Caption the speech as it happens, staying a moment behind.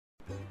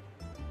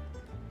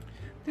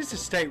This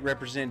is State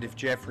Representative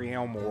Jeffrey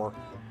Elmore.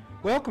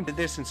 Welcome to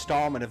this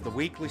installment of the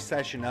weekly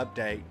session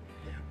update,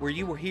 where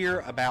you will hear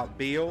about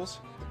bills,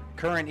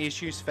 current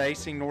issues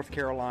facing North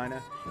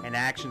Carolina, and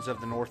actions of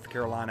the North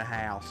Carolina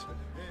House.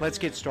 Let's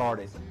get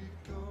started.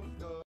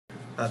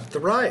 The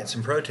riots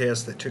and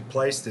protests that took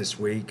place this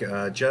week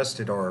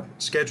adjusted our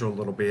schedule a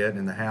little bit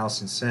in the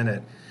House and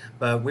Senate,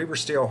 but we were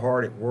still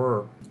hard at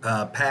work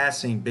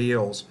passing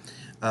bills.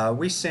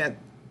 We sent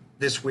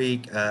this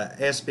week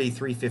SB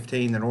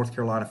 315, the North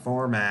Carolina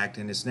Farm Act,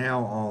 and it's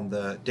now on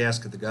the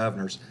desk of the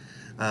governors.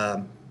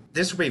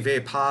 This will be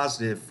very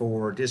positive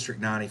for District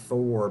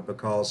 94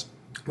 because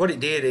what it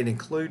did, it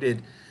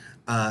included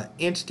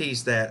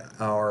entities that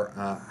are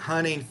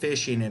hunting,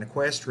 fishing, and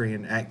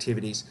equestrian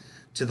activities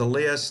to the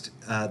list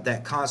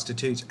that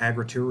constitutes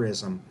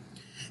agritourism.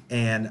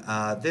 And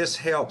this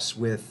helps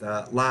with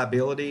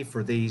liability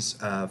for these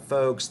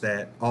folks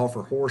that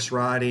offer horse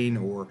riding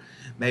or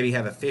maybe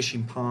have a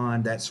fishing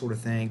pond, that sort of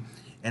thing,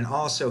 and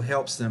also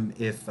helps them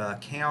if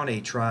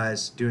county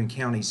tries doing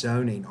county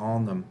zoning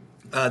on them.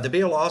 The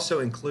bill also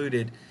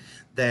included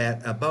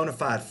that a bona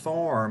fide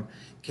farm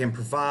can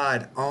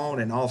provide on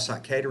and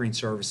off-site catering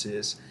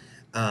services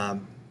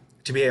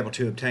to be able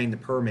to obtain the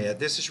permit.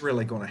 This is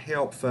really going to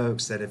help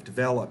folks that have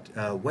developed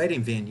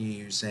wedding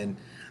venues and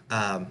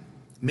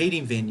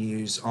meeting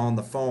venues on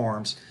the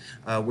farms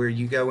where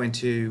you go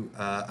into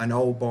an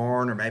old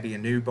barn or maybe a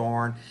new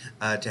barn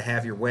to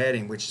have your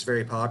wedding, which is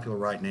very popular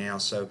right now.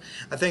 So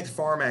I think the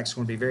Farm Act is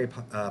going to be very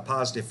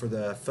positive for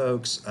the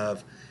folks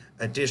of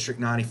District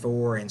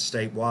 94 and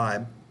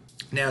statewide.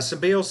 Now, some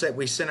bills that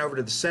we sent over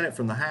to the Senate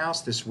from the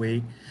House this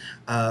week.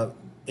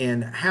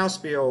 In House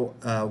Bill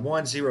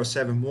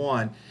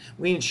 1071,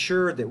 we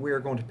ensured that we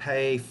are going to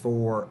pay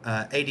for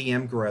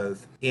ADM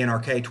growth in our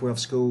K-12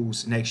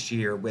 schools next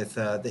year. With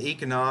the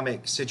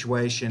economic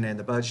situation and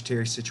the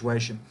budgetary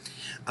situation,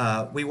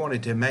 we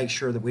wanted to make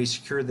sure that we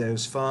secure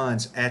those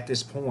funds at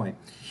this point,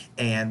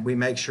 and we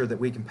make sure that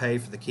we can pay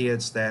for the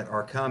kids that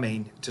are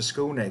coming to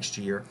school next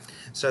year.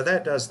 So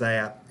that does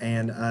that.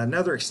 And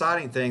another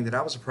exciting thing that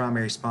I was a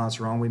primary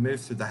sponsor on, we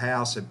moved through the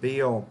House a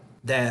bill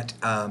that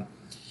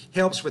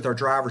helps with our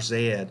driver's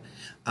ed.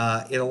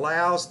 It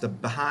allows the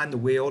behind the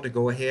wheel to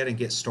go ahead and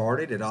get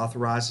started. It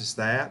authorizes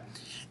that.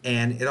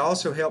 And it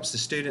also helps the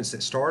students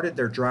that started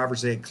their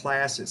driver's ed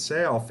class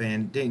itself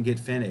and didn't get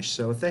finished.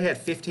 So if they had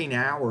 15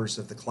 hours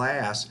of the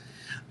class,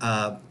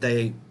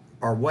 they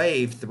are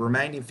waived the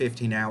remaining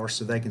 15 hours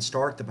so they can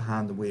start the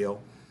behind the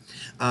wheel.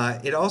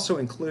 It also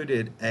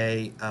included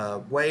a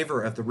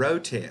waiver of the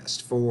road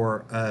test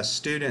for a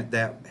student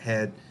that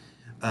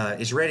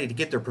is ready to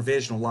get their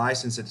provisional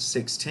license at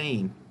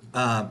 16.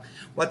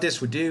 What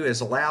this would do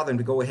is allow them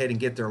to go ahead and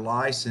get their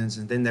license,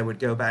 and then they would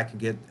go back and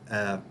get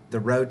the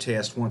road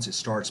test once it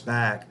starts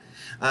back.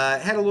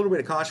 It had a little bit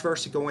of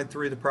controversy going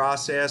through the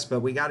process,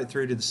 but we got it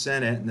through to the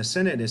Senate, and the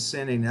Senate is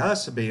sending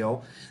us a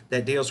bill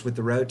that deals with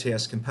the road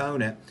test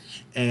component.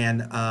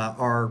 And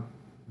our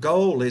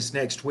goal is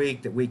next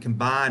week that we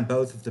combine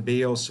both of the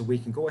bills so we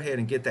can go ahead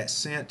and get that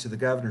sent to the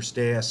governor's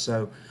desk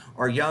so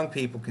our young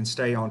people can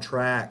stay on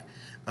track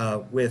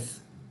with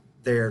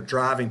their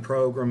driving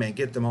program and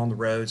get them on the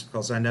roads,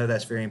 because I know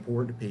that's very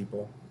important to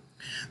people.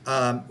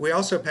 We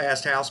also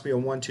passed House Bill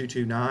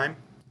 1229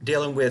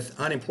 dealing with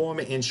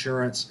unemployment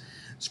insurance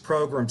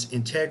programs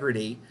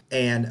integrity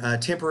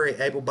and temporary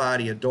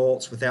able-bodied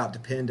adults without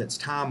dependents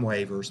time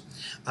waivers.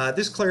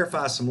 This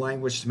clarifies some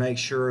language to make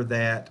sure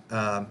that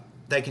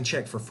they can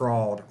check for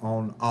fraud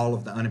on all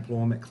of the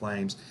unemployment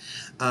claims.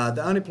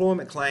 The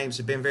unemployment claims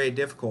have been very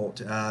difficult.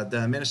 The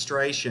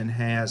administration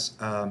has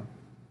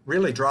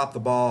really dropped the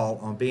ball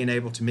on being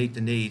able to meet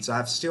the needs.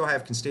 I still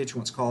have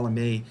constituents calling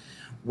me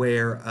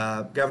where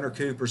Governor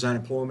Cooper's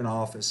unemployment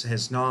office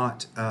has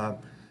not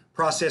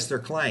processed their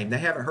claim. They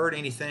haven't heard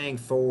anything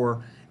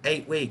for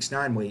 8 weeks,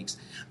 9 weeks.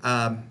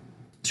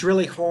 It's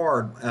really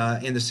hard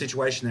in the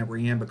situation that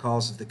we're in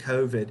because of the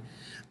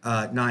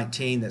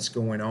COVID-19 that's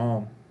going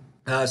on.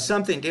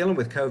 Something dealing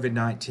with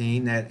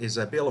COVID-19 that is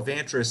a bill of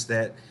interest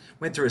that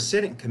went through a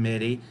sitting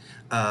committee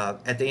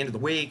at the end of the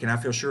week, and I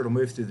feel sure it'll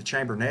move through the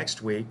chamber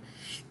next week,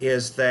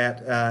 is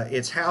that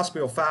it's House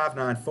Bill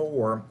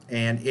 594,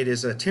 and it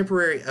is a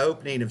temporary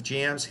opening of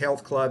gyms,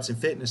 health clubs, and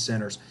fitness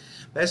centers.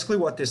 Basically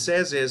what this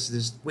says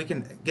is we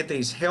can get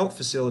these health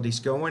facilities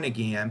going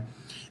again,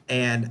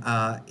 and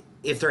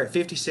if they're at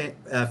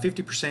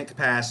 50%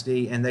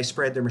 capacity and they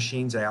spread their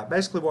machines out.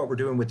 Basically what we're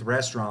doing with the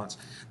restaurants.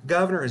 The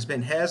governor has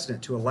been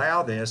hesitant to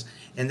allow this,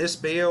 and this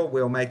bill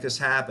will make this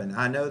happen.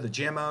 I know the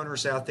gym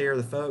owners out there,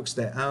 the folks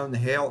that own the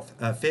health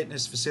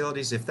fitness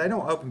facilities, if they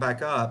don't open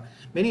back up,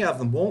 many of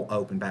them won't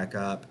open back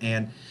up,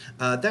 and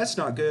that's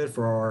not good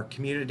for our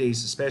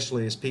communities,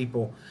 especially as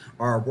people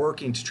are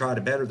working to try to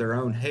better their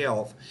own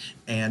health.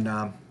 And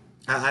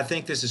I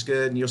think this is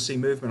good, and you'll see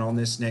movement on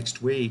this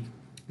next week.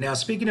 Now,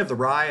 speaking of the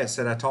riots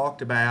that I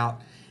talked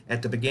about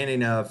at the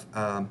beginning of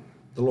the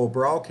little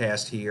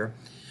broadcast here,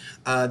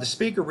 the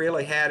speaker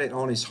really had it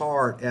on his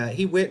heart.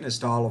 He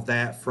witnessed all of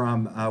that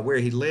from where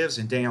he lives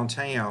in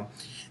downtown,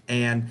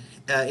 And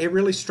it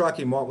really struck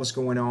him what was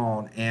going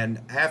on.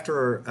 And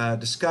after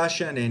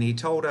discussion, and he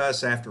told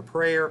us after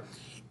prayer,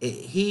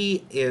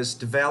 he is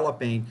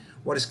developing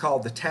what is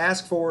called the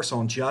Task Force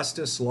on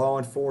Justice, Law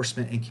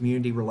Enforcement, and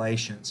Community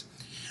Relations.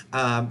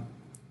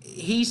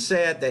 He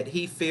said that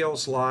he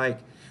feels like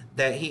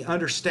that he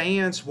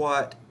understands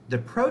what the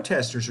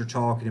protesters are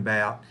talking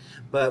about,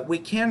 but we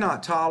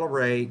cannot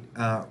tolerate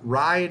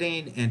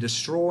rioting and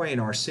destroying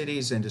our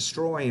cities and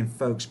destroying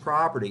folks'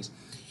 properties.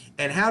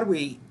 And how do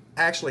we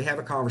actually have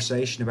a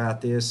conversation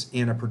about this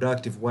in a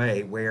productive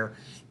way where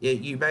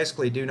you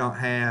basically do not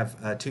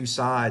have two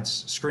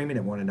sides screaming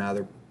at one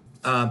another?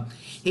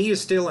 He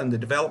is still in the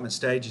development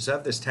stages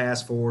of this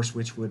task force,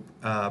 which would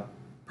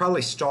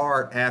probably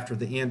start after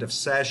the end of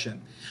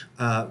session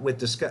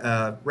with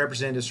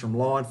representatives from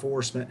law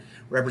enforcement,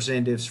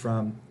 representatives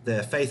from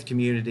the faith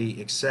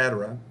community,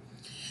 etc.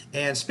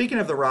 And speaking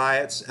of the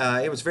riots,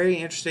 it was very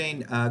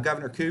interesting.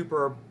 Governor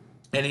Cooper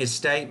and his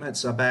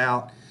statements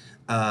about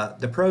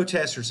the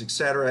protesters,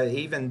 etc.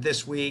 Even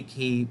this week,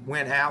 he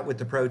went out with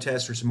the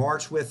protesters,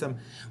 marched with them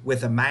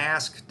with a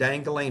mask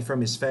dangling from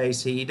his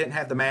face. He didn't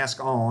have the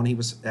mask on. He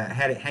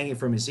had it hanging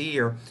from his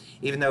ear,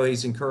 even though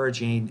he's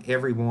encouraging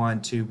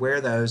everyone to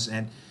wear those,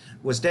 and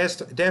was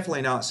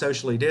definitely not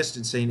socially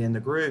distancing in the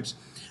groups.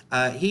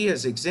 He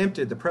has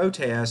exempted the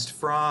protest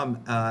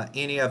from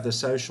any of the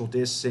social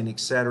distancing,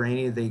 etc.,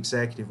 any of the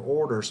executive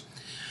orders.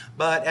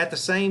 But at the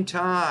same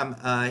time,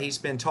 he's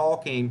been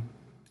talking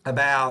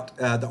about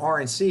the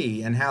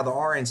RNC and how the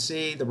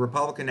RNC, the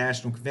Republican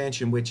National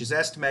Convention, which is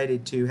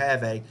estimated to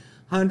have a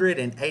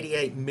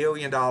 $188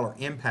 million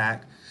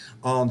impact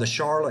on the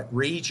Charlotte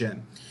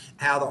region,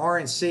 how the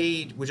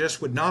RNC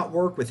just would not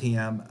work with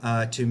him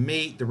to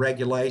meet the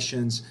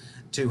regulations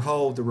to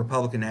hold the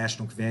Republican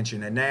National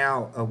Convention. And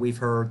now we've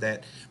heard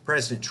that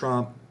President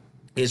Trump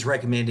is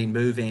recommending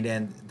moving,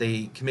 and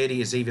the committee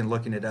is even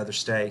looking at other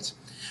states.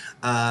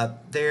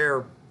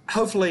 There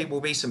hopefully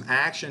will be some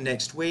action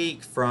next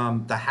week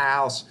from the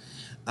House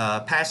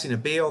passing a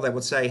bill that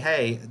would say,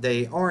 hey,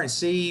 the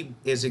RNC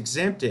is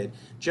exempted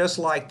just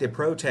like the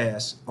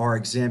protests are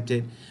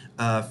exempted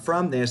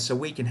from this, so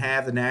we can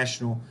have the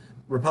National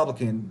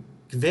Republican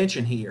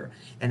Convention here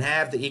and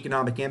have the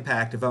economic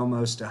impact of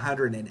almost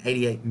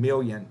 $188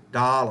 million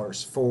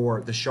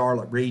for the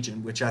Charlotte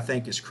region, which I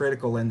think is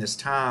critical in this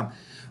time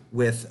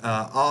with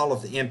all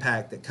of the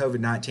impact that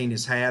COVID-19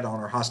 has had on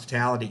our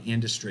hospitality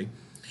industry.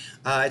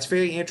 It's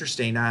very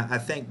interesting. I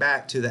think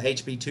back to the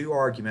HB2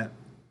 argument,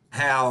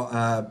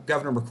 how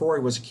Governor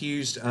McCrory was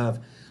accused of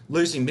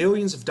losing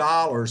millions of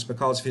dollars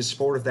because of his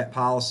support of that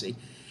policy.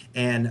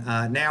 And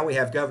now we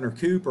have Governor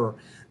Cooper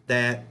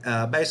that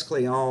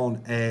basically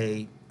on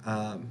a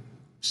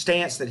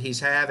stance that he's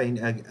having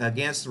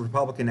against the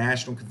Republican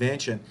National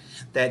Convention,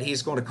 that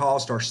he's going to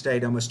cost our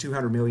state almost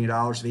 $200 million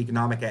of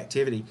economic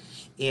activity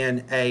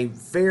in a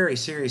very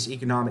serious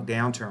economic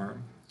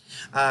downturn.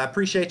 I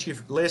appreciate you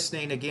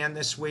listening again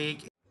this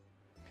week.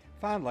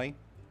 Finally,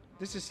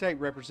 this is State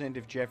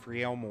Representative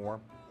Jeffrey Elmore.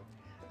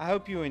 I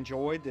hope you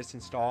enjoyed this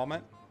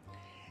installment.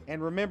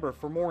 And remember,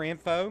 for more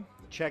info,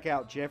 check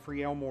out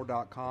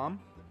jeffreyelmore.com.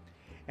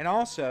 And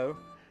also,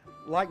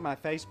 like my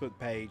Facebook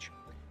page,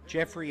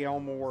 Jeffrey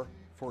Elmore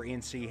for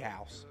NC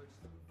House.